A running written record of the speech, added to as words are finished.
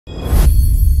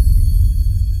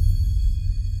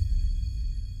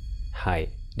Hi,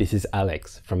 this is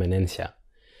Alex from Enencia,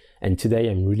 and today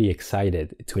I'm really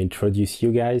excited to introduce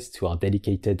you guys to our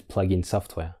dedicated plugin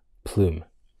software, Plume.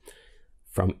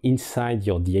 From inside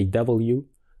your DAW,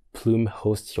 Plume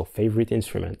hosts your favorite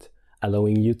instrument,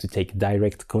 allowing you to take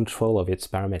direct control of its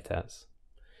parameters.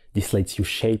 This lets you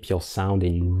shape your sound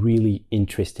in really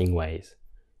interesting ways.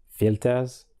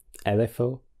 Filters,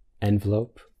 LFO,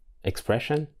 envelope,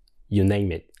 expression, you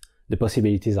name it. The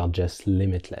possibilities are just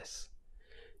limitless.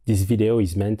 This video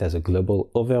is meant as a global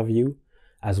overview,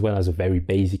 as well as a very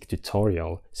basic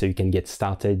tutorial, so you can get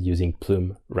started using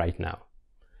Plume right now.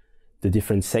 The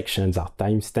different sections are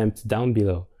timestamped down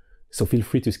below, so feel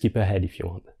free to skip ahead if you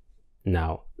want.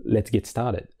 Now, let's get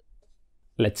started.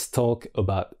 Let's talk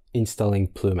about installing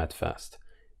Plume at first.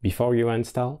 Before you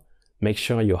install, make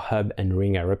sure your hub and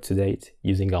ring are up to date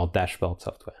using our dashboard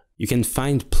software. You can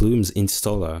find Plume's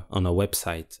installer on our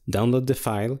website. Download the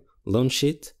file, launch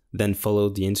it, then follow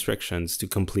the instructions to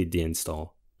complete the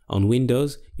install. On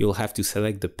Windows, you'll have to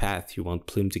select the path you want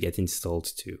Plume to get installed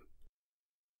to.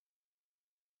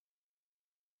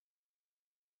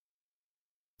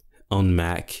 On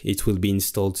Mac, it will be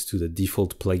installed to the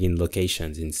default plugin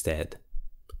locations instead.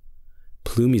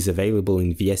 Plume is available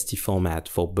in VST format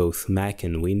for both Mac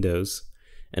and Windows,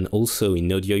 and also in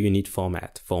audio unit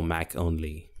format for Mac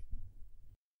only.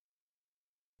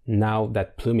 Now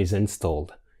that Plume is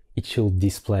installed, it should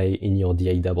display in your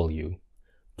DAW.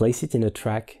 Place it in a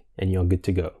track and you're good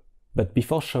to go. But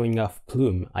before showing off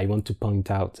Plume, I want to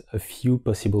point out a few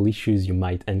possible issues you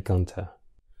might encounter.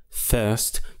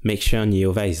 First, make sure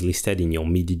Neova is listed in your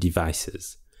MIDI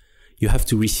devices. You have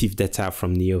to receive data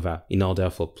from Neova in order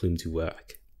for Plume to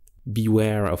work.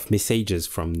 Beware of messages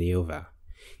from Neova.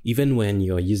 Even when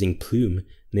you're using Plume,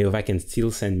 Neova can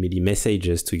still send MIDI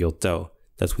messages to your DAW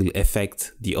that will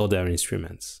affect the other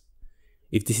instruments.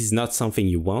 If this is not something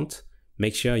you want,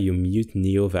 make sure you mute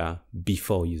Neova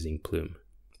before using Plume.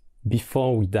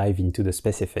 Before we dive into the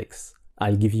specifics,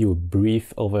 I'll give you a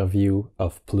brief overview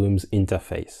of Plume's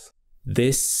interface.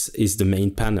 This is the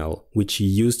main panel, which you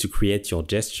use to create your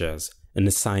gestures and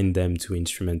assign them to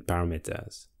instrument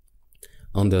parameters.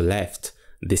 On the left,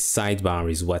 this sidebar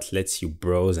is what lets you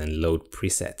browse and load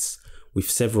presets,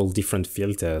 with several different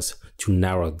filters to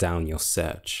narrow down your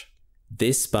search.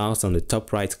 This part on the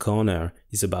top right corner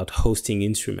is about hosting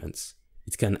instruments.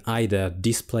 It can either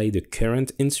display the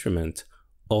current instrument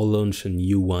or launch a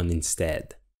new one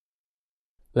instead.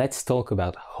 Let's talk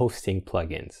about hosting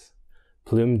plugins.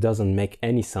 Plume doesn't make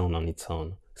any sound on its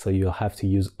own, so you'll have to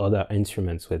use other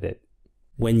instruments with it.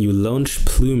 When you launch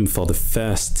Plume for the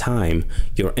first time,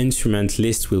 your instrument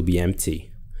list will be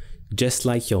empty. Just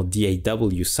like your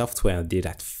DAW software did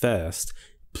at first,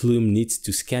 Plume needs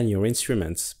to scan your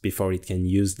instruments before it can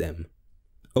use them.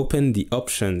 Open the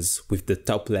options with the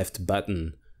top left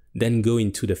button, then go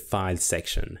into the File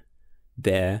section.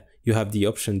 There, you have the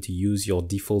option to use your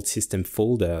default system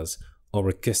folders or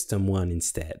a custom one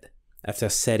instead. After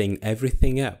setting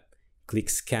everything up, click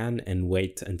Scan and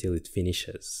wait until it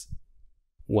finishes.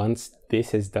 Once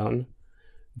this is done,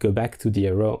 go back to the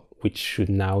arrow, which should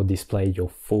now display your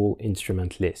full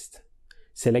instrument list.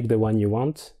 Select the one you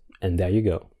want, and there you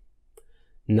go.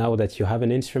 Now that you have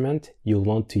an instrument, you'll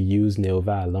want to use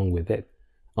Neova along with it.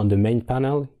 On the main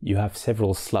panel, you have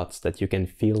several slots that you can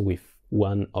fill with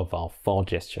one of our 4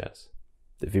 gestures: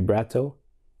 the vibrato,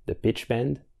 the pitch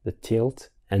bend, the tilt,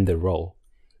 and the roll.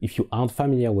 If you aren't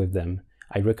familiar with them,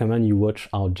 I recommend you watch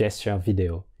our gesture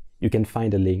video. You can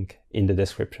find a link in the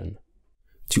description.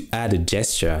 To add a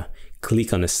gesture,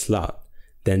 click on a slot,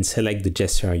 then select the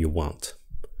gesture you want.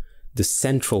 The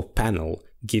central panel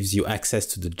gives you access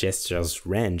to the gesture's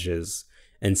ranges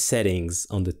and settings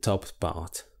on the top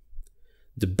part.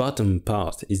 The bottom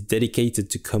part is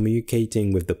dedicated to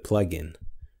communicating with the plugin.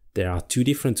 There are 2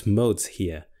 different modes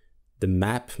here, the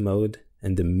map mode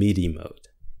and the MIDI mode.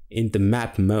 In the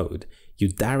map mode, you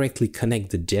directly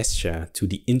connect the gesture to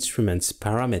the instrument's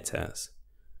parameters.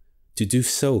 To do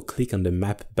so, click on the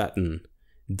map button,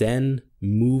 then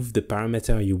move the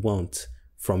parameter you want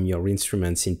from your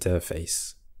instrument's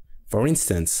interface. For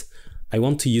instance, I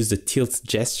want to use the tilt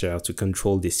gesture to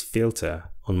control this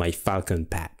filter on my Falcon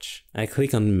patch. I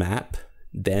click on Map,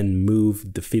 then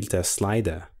move the filter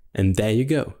slider, and there you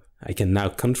go. I can now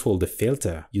control the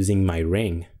filter using my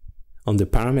ring. On the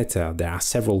parameter, there are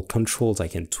several controls I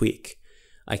can tweak.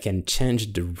 I can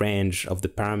change the range of the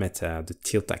parameter the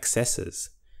tilt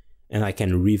accesses, and I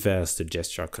can reverse the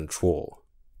gesture control.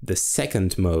 The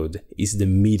second mode is the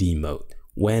MIDI mode.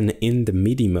 When in the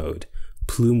MIDI mode,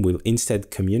 Plume will instead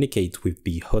communicate with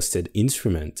the hosted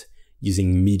instrument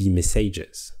using MIDI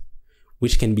messages.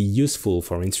 which can be useful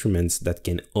for instruments that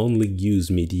can only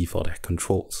use MIDI for their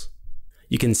controls.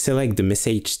 You can select the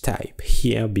message type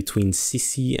here between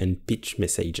CC and pitch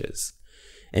messages,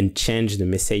 and change the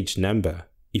message number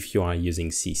if you are using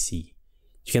CC.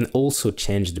 You can also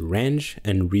change the range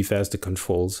and reverse the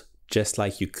controls just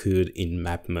like you could in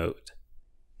map mode.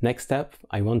 Next up,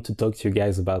 I want to talk to you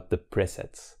guys about the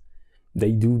presets.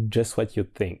 They do just what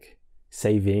you'd think,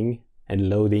 saving and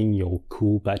loading your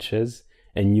cool patches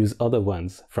and use other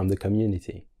ones from the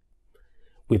community.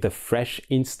 With a fresh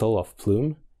install of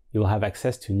Plume, you'll have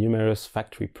access to numerous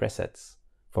factory presets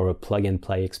for a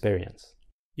plug-and-play experience.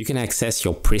 You can access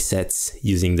your presets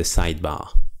using the sidebar.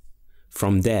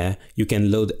 From there, you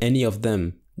can load any of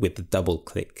them with a double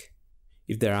click.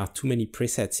 If there are too many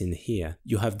presets in here,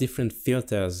 you have different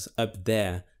filters up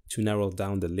there to narrow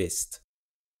down the list.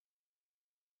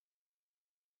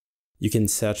 You can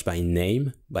search by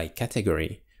name, by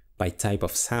category, by type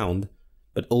of sound,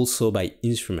 but also by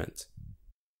instrument.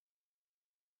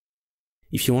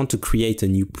 If you want to create a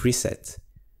new preset,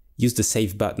 use the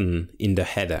Save button in the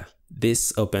header.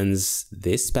 This opens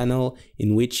this panel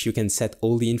in which you can set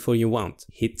all the info you want.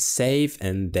 Hit Save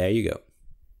and there you go.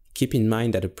 Keep in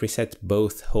mind that a preset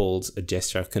both holds a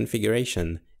gesture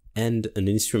configuration and an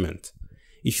instrument.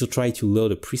 If you try to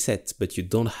load a preset but you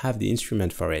don't have the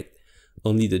instrument for it,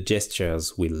 only the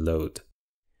gestures will load.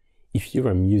 If you're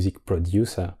a music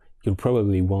producer, you'll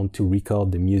probably want to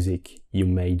record the music you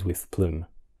made with Plume.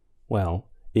 Well,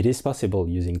 it is possible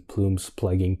using Plume's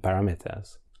plugin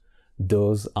parameters.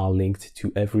 Those are linked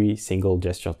to every single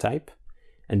gesture type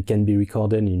and can be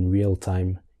recorded in real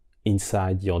time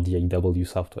inside your DAW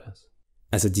softwares.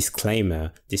 As a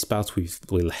disclaimer, this part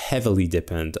will heavily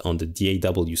depend on the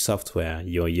DAW software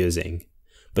you're using,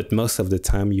 but most of the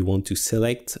time you want to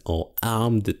select or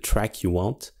arm the track you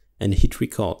want and hit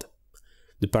record.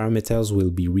 The parameters will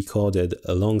be recorded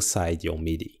alongside your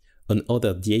MIDI. On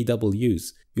other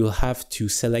DAWs, you'll have to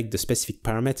select the specific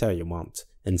parameter you want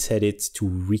and set it to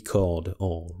record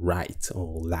or write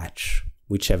or latch,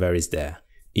 whichever is there.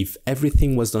 If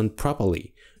everything was done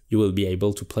properly, you will be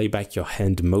able to play back your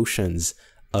hand motions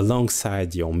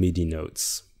alongside your MIDI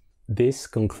notes. This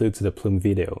concludes the Plume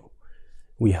video.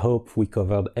 We hope we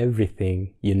covered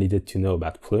everything you needed to know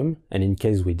about Plume, and in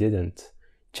case we didn't,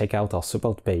 check out our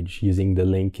support page using the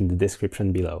link in the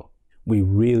description below. We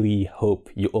really hope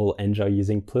you all enjoy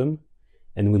using Plume,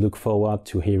 and we look forward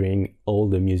to hearing all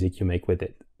the music you make with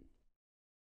it.